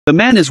The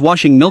man is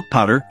washing milk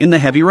powder in the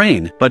heavy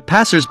rain, but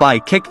passers-by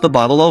kicked the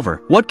bottle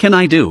over. What can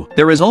I do?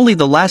 There is only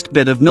the last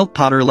bit of milk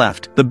powder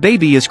left. The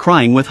baby is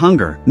crying with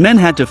hunger. Men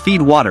had to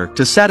feed water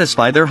to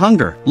satisfy their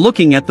hunger.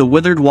 Looking at the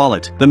withered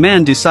wallet, the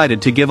man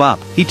decided to give up.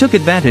 He took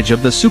advantage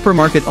of the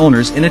supermarket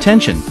owner's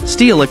inattention.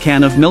 Steal a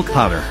can of milk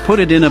powder,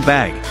 put it in a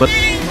bag, but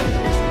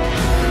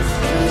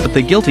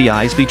the guilty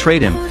eyes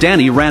betrayed him.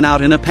 Danny ran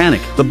out in a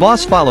panic. The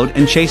boss followed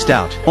and chased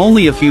out.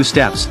 Only a few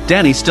steps.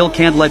 Danny still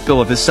can't let go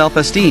of his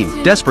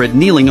self-esteem. Desperate,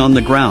 kneeling on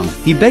the ground,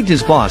 he begged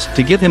his boss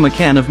to give him a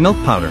can of milk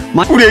powder.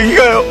 우리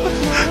애기가요.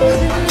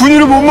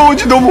 분유를 못 먹은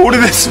지 너무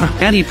오래됐어요.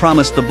 And he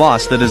promised the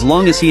boss that as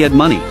long as he had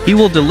money, he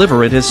will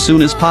deliver it as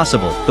soon as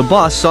possible. The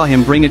boss saw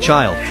him bring a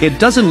child. It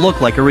doesn't look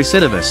like a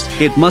recidivist.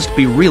 It must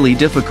be really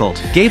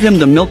difficult. Gave him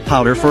the milk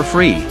powder for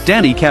free.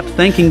 Danny kept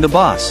thanking the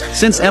boss.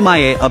 Since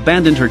MIA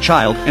abandoned her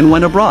child and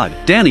went abroad,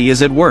 Danny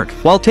is at work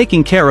while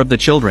taking care of the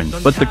children,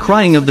 but the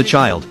crying of the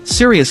child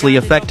seriously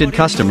affected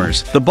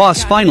customers. The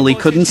boss finally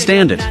couldn't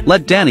stand it.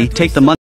 Let Danny take the money.